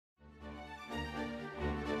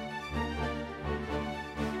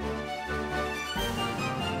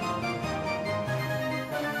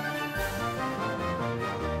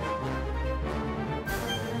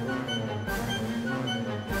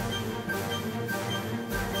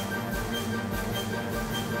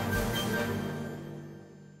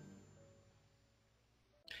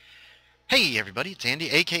Hey everybody, it's Andy,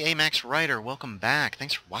 aka Max Ryder. Welcome back.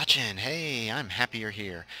 Thanks for watching. Hey, I'm happy you're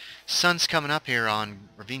here. Sun's coming up here on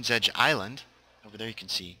Ravine's Edge Island. Over there you can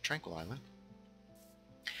see Tranquil Island.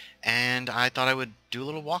 And I thought I would do a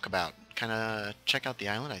little walkabout, kind of check out the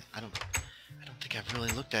island. I don't think I've really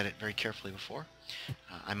looked at it very carefully before.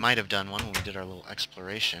 I might have done one when we did our little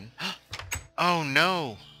exploration. Oh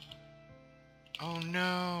no! Oh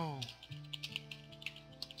no!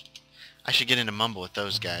 I should get into mumble with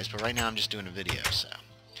those guys, but right now I'm just doing a video, so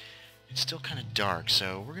it's still kind of dark.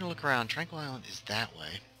 So we're gonna look around. Tranquil Island is that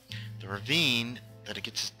way. The ravine that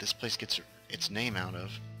this place gets its name out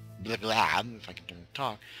of, blah blah, if I can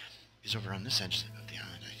talk, is over on this edge of the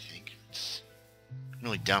island. I think it's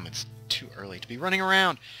really dumb. It's too early to be running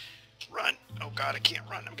around. Run! Oh God, I can't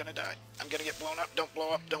run. I'm gonna die. I'm gonna get blown up. Don't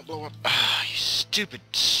blow up. Don't blow up. Ah, you stupid,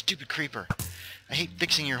 stupid creeper! I hate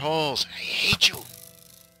fixing your holes. I hate you.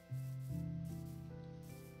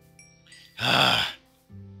 I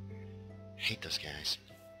hate those guys.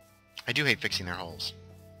 I do hate fixing their holes.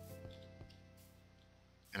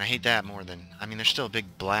 And I hate that more than... I mean, there's still a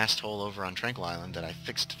big blast hole over on Tranquil Island that I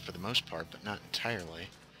fixed for the most part, but not entirely.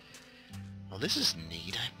 Well, this is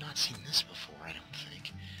neat. I've not seen this before, I don't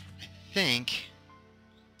think. I think...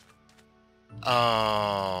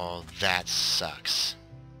 Oh, that sucks.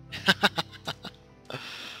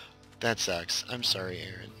 That sucks. I'm sorry,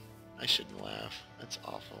 Aaron. I shouldn't laugh. That's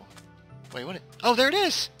awful. Wait, what? Oh, there it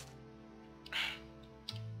is!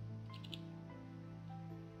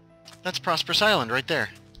 That's Prosperous Island right there.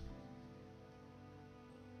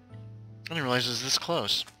 I didn't realize it was this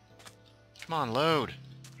close. Come on, load.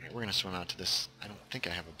 Alright, we're gonna swim out to this. I don't think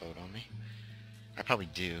I have a boat on me. I probably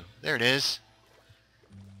do. There it is.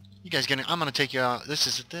 You guys I'm gonna take you out. This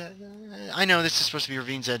is I know this is supposed to be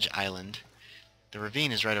Ravine's Edge Island. The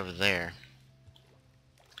ravine is right over there.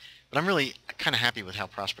 But I'm really kind of happy with how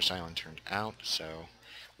Prosperous Island turned out, so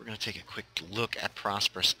we're going to take a quick look at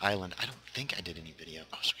Prosperous Island. I don't think I did any video.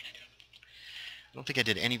 Oh, sweet, I did. I don't think I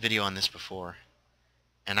did any video on this before.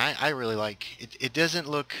 And I really like it. It doesn't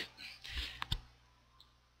look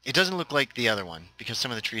like the other one, because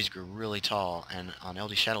some of the trees grew really tall, and on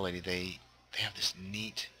LDShadowlady they have this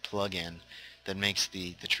neat plug-in that makes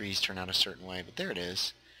the trees turn out a certain way. But there it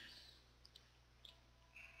is.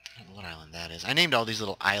 I don't know what island that is. I named all these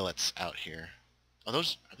little islets out here. Oh, are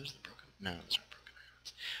those the broken? No, those aren't broken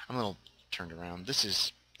islands. I'm a little turned around.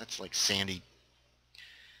 That's like sandy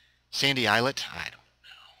islet. I don't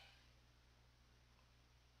know.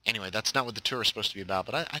 Anyway, that's not what the tour is supposed to be about,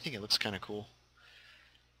 but I think it looks kind of cool.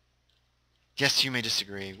 Yes, you may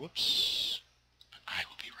disagree. Whoops. But I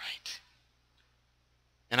will be right.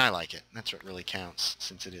 And I like it. That's what really counts,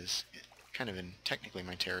 since it is kind of in technically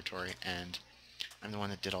my territory, and I'm the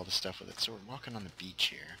one that did all the stuff with it. So we're walking on the beach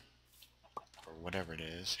here. Or whatever it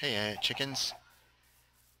is. Hey, chickens.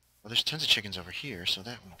 Well, there's tons of chickens over here, so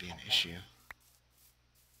that won't be an issue.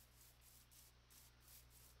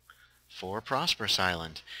 For Prosperous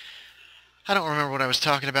Island. I don't remember what I was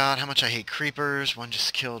talking about. How much I hate creepers. One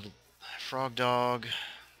just killed a frog dog.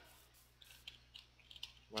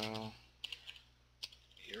 Well,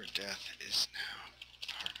 your death is now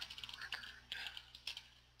part of the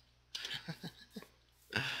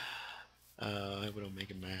record. It'll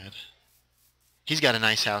make him mad. He's got a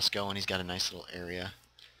nice house going. He's got a nice little area.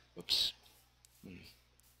 Whoops.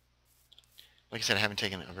 Like I said, I haven't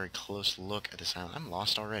taken a very close look at this island. I'm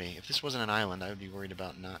lost already. If this wasn't an island, I would be worried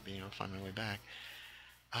about not being able to find my way back.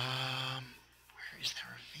 Where is the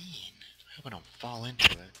ravine? I hope I don't fall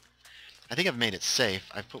into it. I think I've made it safe.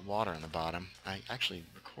 I've put water on the bottom. I actually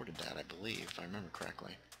recorded that, I believe, if I remember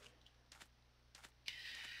correctly.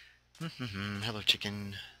 Hello,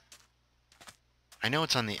 chicken. I know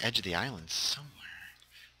it's on the edge of the island somewhere.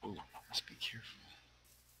 Ooh, let's be careful.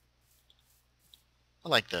 I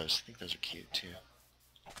like those. I think those are cute, too.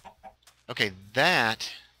 Okay, is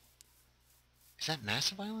that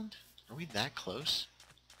Massive Island? Are we that close?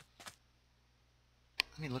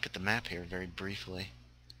 Let me look at the map here very briefly.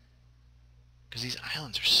 Because these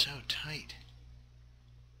islands are so tight.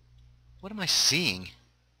 What am I seeing?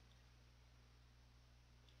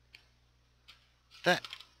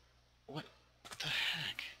 What the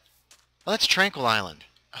heck? Oh, that's Tranquil Island.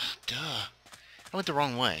 Ugh, duh. I went the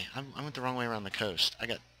wrong way. I went the wrong way around the coast. I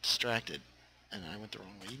got distracted, and I went the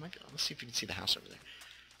wrong way. You might be, let's see if you can see the house over there.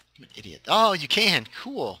 I'm an idiot. Oh, you can!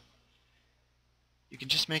 Cool! You can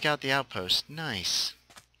just make out the outpost. Nice.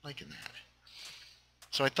 Liking that.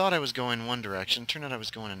 So I thought I was going one direction. Turned out I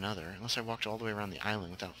was going another, unless I walked all the way around the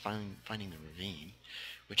island without finding the ravine,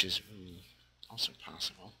 which is also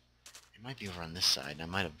possible. It might be over on this side, and I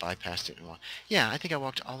might have bypassed it. Yeah, I think I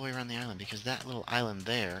walked all the way around the island, because that little island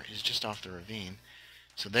there is just off the ravine.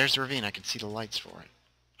 So there's the ravine. I can see the lights for it.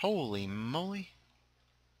 Holy moly.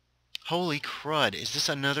 Holy crud. Is this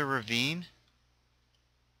another ravine?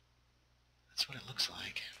 That's what it looks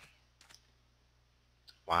like.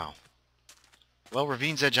 Wow. Well,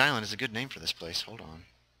 Ravine's Edge Island is a good name for this place. Hold on.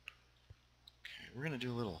 Okay, we're going to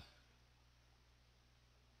do a little...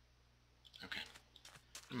 Okay.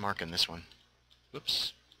 I'm marking this one.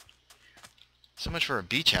 Whoops. So much for a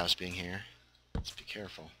beach house being here. Let's be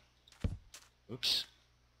careful. Oops.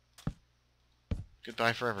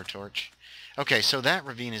 Goodbye forever, torch. Okay, so that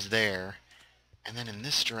ravine is there. And then in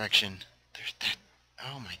this direction, there's that...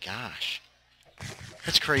 Oh my gosh.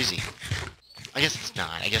 That's crazy. I guess it's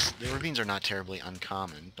not. I guess the ravines are not terribly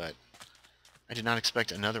uncommon, but I did not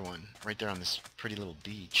expect another one right there on this pretty little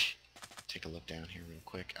beach. Take a look down here real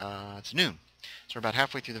quick. It's noon. So we're about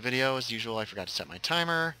halfway through the video. As usual, I forgot to set my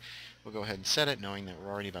timer. We'll go ahead and set it, knowing that we're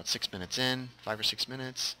already about 6 minutes in. 5 or 6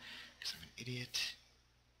 minutes. Because I'm an idiot.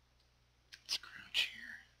 Let's crouch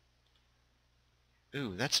here.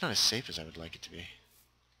 Ooh, that's not as safe as I would like it to be.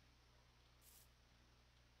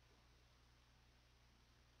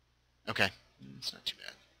 Okay. It's not too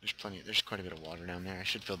bad. There's quite a bit of water down there. I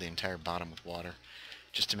should fill the entire bottom with water,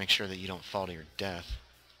 just to make sure that you don't fall to your death.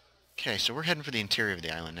 Okay, so we're heading for the interior of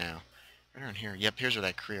the island now. Right around here. Yep, here's where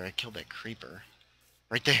that creeper... I killed that creeper.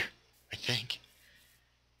 Right there, I think.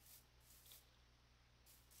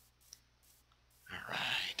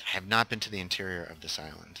 Alright. I have not been to the interior of this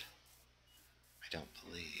island. I don't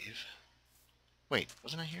believe. Wait,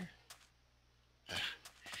 wasn't I here? Ugh.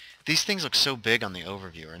 These things look so big on the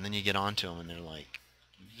overviewer, and then you get onto them and they're like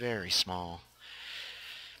very small.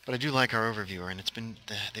 But I do like our overviewer, and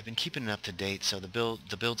they've been keeping it up to date. So the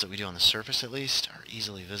builds that we do on the surface, at least, are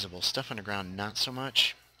easily visible. Stuff underground, not so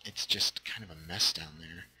much. It's just kind of a mess down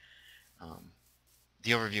there.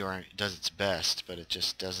 The overviewer does its best, but it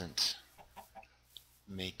just doesn't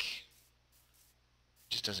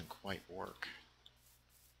quite work.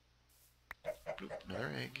 Oop,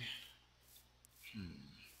 another egg.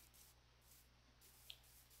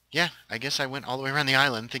 Yeah, I guess I went all the way around the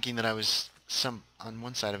island thinking that I was on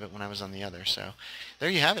one side of it when I was on the other. So there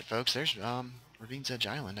you have it, folks. There's Ravine's Edge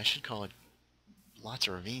Island. I should call it Lots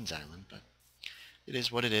of Ravines Island, but it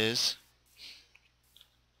is what it is.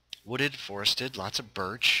 Wooded, forested, lots of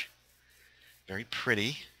birch. Very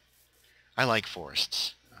pretty. I like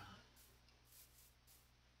forests.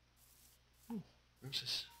 Ooh,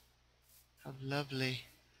 roses. How lovely.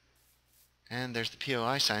 And there's the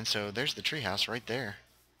POI sign, so there's the treehouse right there.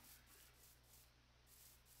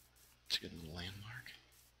 It's a good little landmark.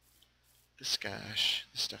 This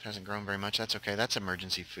stuff hasn't grown very much. That's okay. That's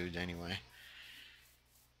emergency food anyway.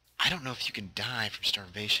 I don't know if you can die from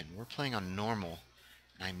starvation. We're playing on normal,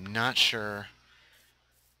 and I'm not sure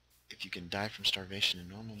if you can die from starvation in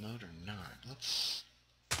normal mode or not. Let's...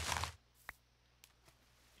 Yeah,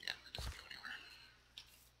 that doesn't go anywhere.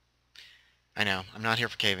 I know. I'm not here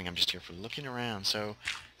for caving. I'm just here for looking around. So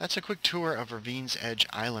that's a quick tour of Ravine's Edge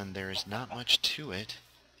Island. There is not much to it.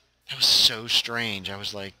 That was so strange. I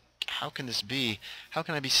was like, how can this be? How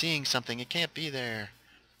can I be seeing something? It can't be there.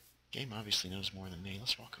 Game obviously knows more than me.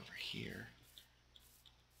 Let's walk over here.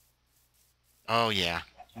 Oh, yeah.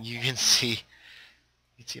 You can see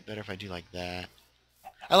it better if I do like that.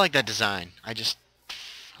 I like that design.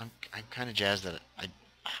 I'm kind of jazzed that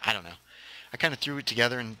I don't know. I kind of threw it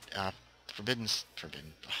together in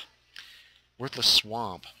Worthless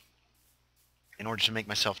Swamp in order to make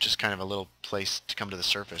myself just kind of a little place to come to the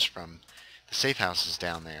surface from the safe houses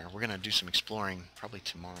down there. We're going to do some exploring probably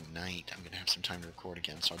tomorrow night. I'm going to have some time to record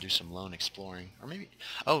again, so I'll do some lone exploring. Or maybe...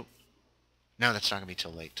 Oh! No, that's not going to be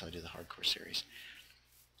till late, till I do the hardcore series.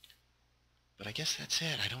 But I guess that's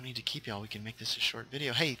it. I don't need to keep y'all. We can make this a short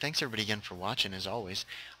video. Hey, thanks everybody again for watching, as always.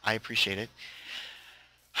 I appreciate it.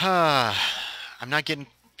 I'm not getting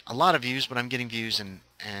a lot of views, but I'm getting views, and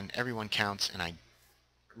everyone counts, and I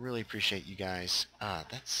really appreciate you guys.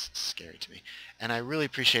 That's scary to me. And I really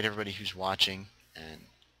appreciate everybody who's watching and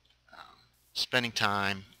spending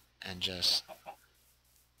time and just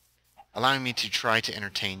allowing me to try to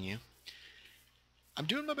entertain you. I'm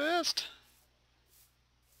doing my best.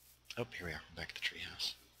 Oh, here we are. We're back at the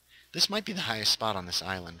treehouse. This might be the highest spot on this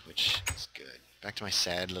island, which is good. Back to my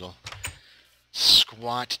sad little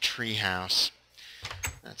squat treehouse.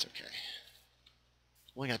 That's okay.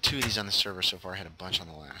 Only got 2 of these on the server so far. I had a bunch on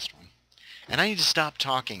the last one. And I need to stop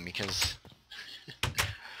talking because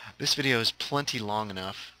this video is plenty long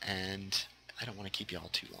enough, and I don't want to keep you all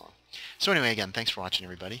too long. So anyway, again, thanks for watching,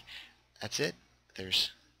 everybody. That's it.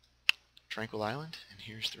 There's Tranquil Island, and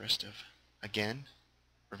here's the rest of, again,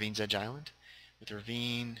 Ravine's Edge Island, with the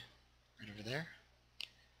ravine right over there.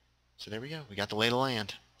 So there we go. We got the lay of the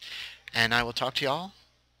land. And I will talk to y'all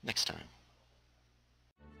next time.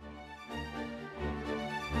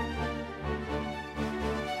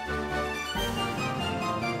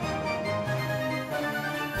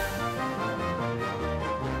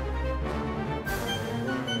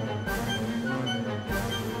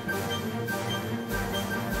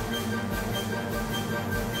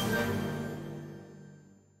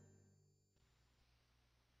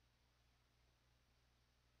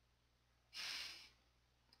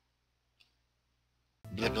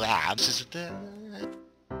 Blah blah. This is the.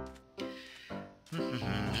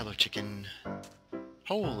 Hello, chicken.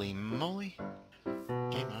 Holy moly.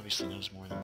 Game obviously knows more than